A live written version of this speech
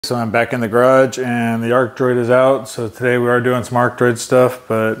So I'm back in the garage and the Arcdroid is out. So today we are doing some Arcdroid stuff,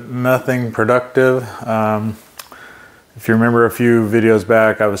 but nothing productive. If you remember a few videos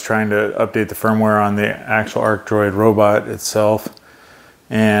back, I was trying to update the firmware on the actual Arcdroid robot itself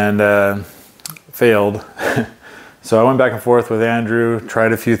and failed. So I went back and forth with Andrew,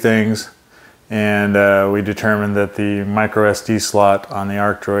 tried a few things, and we determined that the micro SD slot on the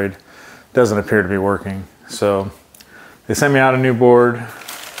Arcdroid doesn't appear to be working. So they sent me out a new board.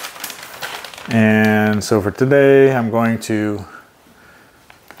 And so for today, I'm going to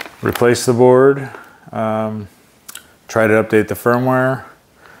replace the board, try to update the firmware.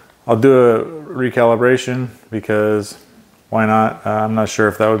 I'll do a recalibration because why not? I'm not sure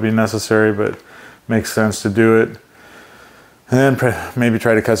if that would be necessary, but it makes sense to do it. And then maybe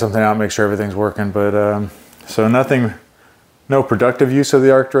try to cut something out, make sure everything's working. But so no productive use of the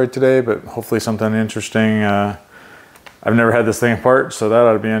Arcdroid today, but hopefully something interesting. I've never had this thing apart, so that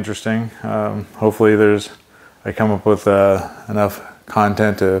ought to be interesting. Hopefully I come up with enough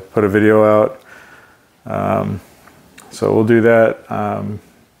content to put a video out. So we'll do that.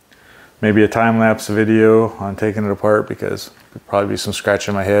 Maybe a time-lapse video on taking it apart because there'll probably be some scratch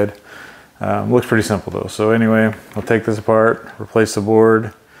in my head. Looks pretty simple though. So anyway, I'll take this apart, replace the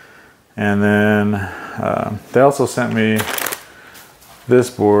board, and then they also sent me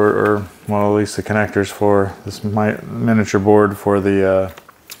this board, or well, at least the connectors for this miniature board for the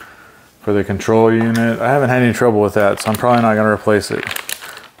control unit. I haven't had any trouble with that, so I'm probably not going to replace it,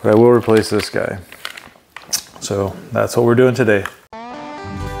 but I will replace this guy. So that's what we're doing today.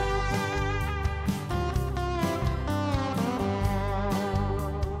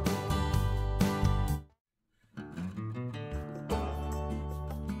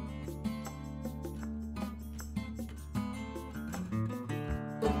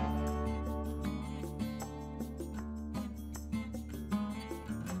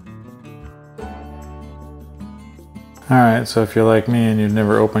 Alright, so if you're like me and you've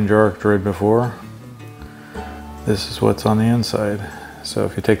never opened your Arcdroid before, this is what's on the inside. So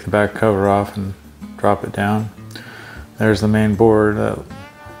if you take the back cover off and drop it down, there's the main board. Well,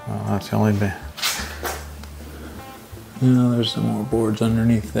 that's the only bit. There's some more boards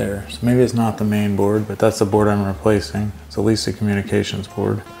underneath there. So maybe it's not the main board, but that's the board I'm replacing. It's at least a communications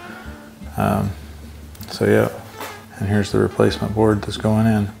board. So yeah, and here's the replacement board that's going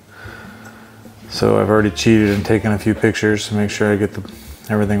in. So I've already cheated and taken a few pictures to make sure I get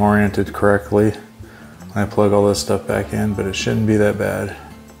everything oriented correctly when I plug all this stuff back in, but it shouldn't be that bad.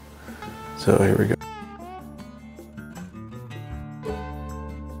 So here we go.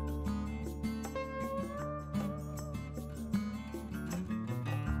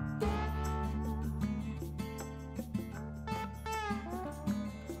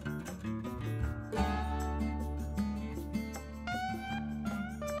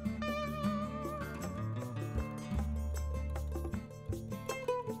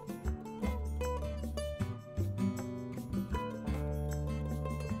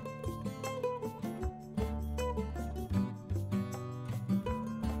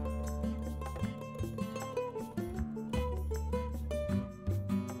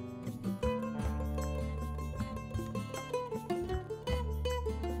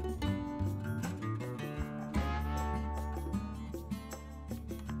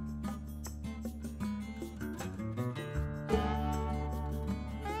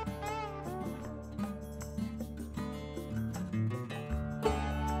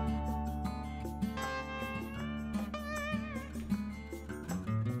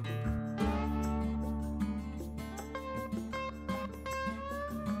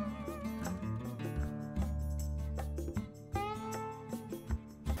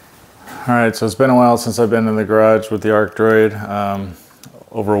 Alright, so it's been a while since I've been in the garage with the Arcdroid,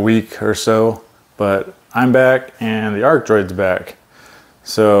 over a week or so, but I'm back and the Arcdroid's back.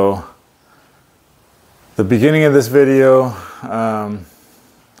 So the beginning of this video,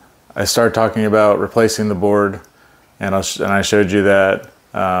 I started talking about replacing the board, and I showed you that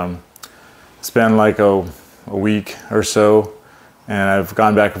it's been like a week or so, and I've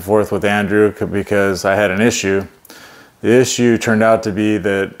gone back and forth with Andrew because I had an issue. The issue turned out to be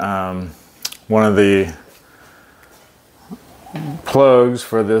that one of the plugs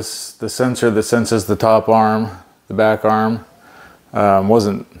for the sensor that senses the top arm, the back arm,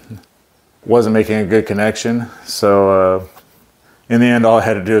 wasn't making a good connection. So in the end, all I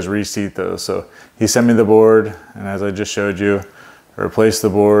had to do is reseat those. So he sent me the board, and as I just showed you, I replaced the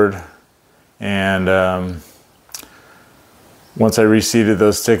board, and once I reseated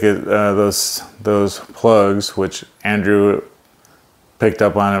those plugs, which Andrew picked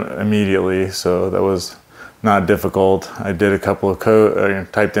up on it immediately, so that was not difficult. I did a couple of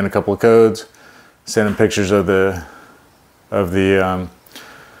typed in a couple of codes, sent him pictures of the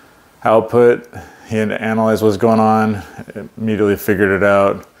output. He had to analyze what's going on, immediately figured it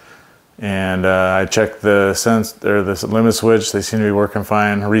out. And I checked the limit switch. They seem to be working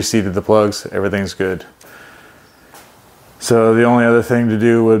fine. Reseated the plugs. Everything's good. So the only other thing to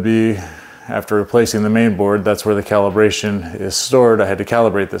do would be, after replacing the main board, that's where the calibration is stored. I had to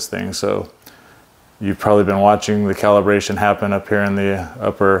calibrate this thing. So you've probably been watching the calibration happen up here in the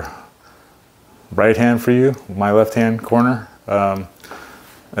upper right hand for you, my left hand corner.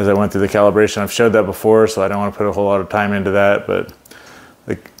 As I went through the calibration, I've showed that before, so I don't want to put a whole lot of time into that, but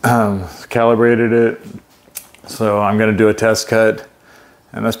calibrated it. So I'm going to do a test cut,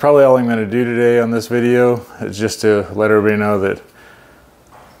 and that's probably all I'm going to do today on this video, is just to let everybody know that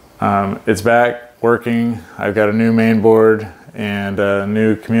it's back working. I've got a new main board and a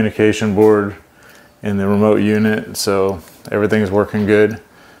new communication board in the remote unit, so everything's working good.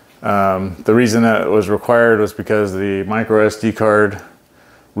 The reason that was required was because the micro SD card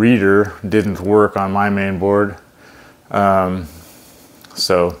reader didn't work on my main board.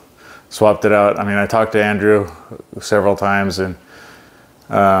 So swapped it out. I mean, I talked to Andrew several times, and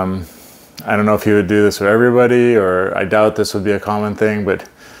I don't know if he would do this with everybody, or I doubt this would be a common thing, but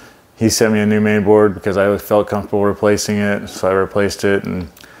he sent me a new main board because I felt comfortable replacing it. So I replaced it, and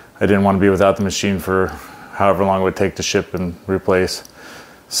I didn't want to be without the machine for however long it would take to ship and replace.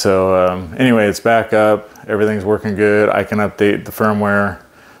 So anyway, it's back up. Everything's working good. I can update the firmware.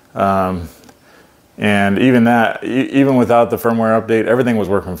 And even without the firmware update, everything was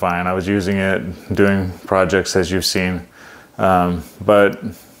working fine. I was using it, doing projects as you've seen. But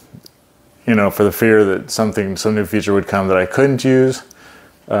you know, for the fear that some new feature would come that I couldn't use,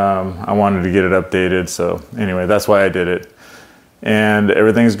 I wanted to get it updated. So anyway, that's why I did it. And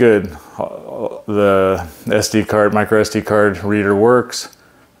everything's good. The SD card, micro SD card reader works.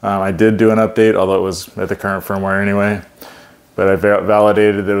 I did do an update, although it was at the current firmware anyway. But I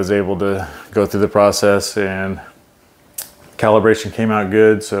validated that it was able to go through the process, and calibration came out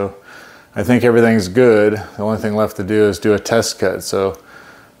good. So I think everything's good. The only thing left to do is do a test cut. So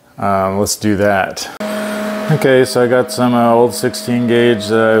let's do that. Okay, so I got some old 16 gauge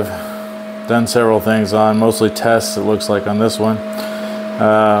that I've done several things on, mostly tests it looks like on this one.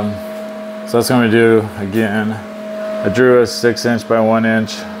 So that's what I'm gonna do again. I drew a 6" by 1"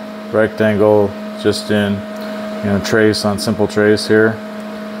 rectangle just in trace on simple trace here,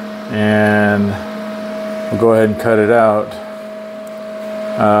 and we'll go ahead and cut it out.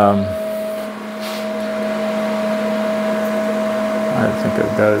 I think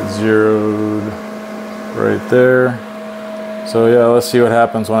I've got it zeroed right there. So yeah, let's see what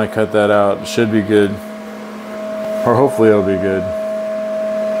happens when I cut that out. It should be good, or hopefully it'll be good.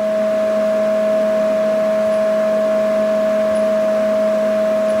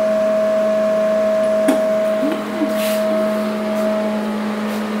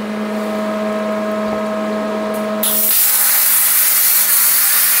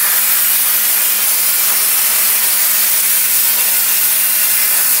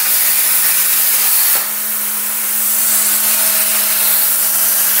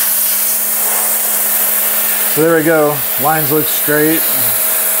 So there we go, lines look straight.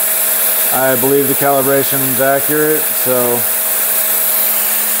 I believe the calibration is accurate, so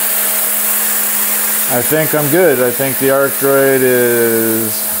I think I'm good. I think the Arcdroid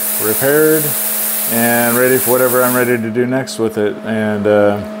is repaired and ready for whatever I'm ready to do next with it, and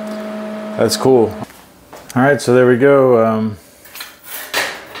that's cool. All right, so there we go.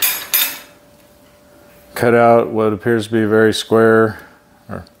 Cut out what appears to be a very square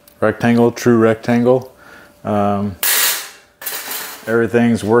or rectangle, true rectangle.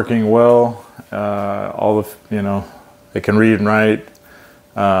 Everything's working well. All the, it can read and write.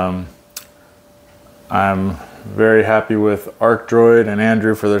 I'm very happy with Arcdroid and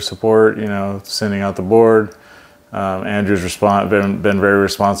Andrew for their support, sending out the board. Andrew's been very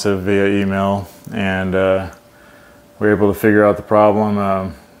responsive via email, and we were able to figure out the problem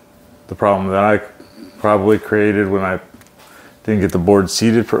that I probably created when I didn't get the board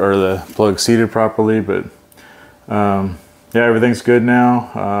seated or the plug seated properly, but yeah, everything's good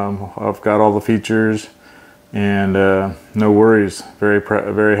now. I've got all the features, and no worries.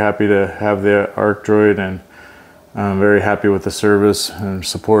 Very happy to have the Arcdroid, and I'm very happy with the service and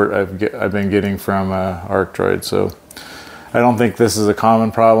support I've been getting from Arcdroid. So I don't think this is a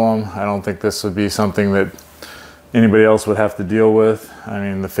common problem. I don't think this would be something that anybody else would have to deal with. I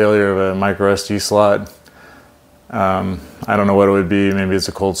mean, the failure of a micro SD slot, I don't know what it would be. Maybe it's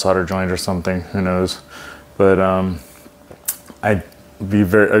a cold solder joint or something, who knows. But I'd be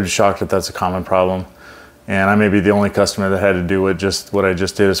shocked if that's a common problem. and I may be the only customer that had to do what I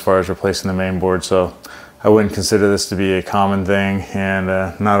just did as far as replacing the main board. So I wouldn't consider this to be a common thing, and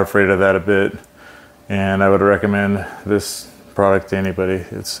not afraid of that a bit. And I would recommend this product to anybody.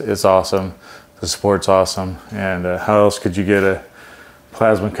 It's awesome. The support's awesome. And how else could you get a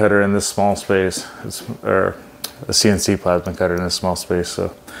plasma cutter in this small space? Or a CNC plasma cutter in this small space.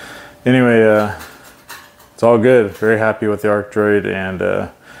 So anyway, it's all good. Very happy with the Arcdroid,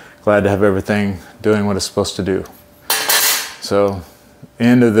 and glad to have everything doing what it's supposed to do. So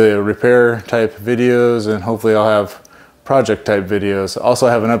end of the repair type videos, and hopefully I'll have project type videos. Also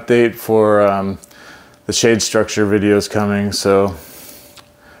have an update for the shade structure videos coming. So,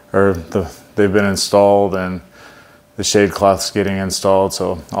 they've been installed and the shade cloth's getting installed.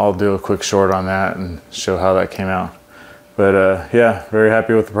 So I'll do a quick short on that and show how that came out. But yeah, very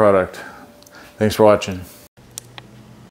happy with the product. Thanks for watching.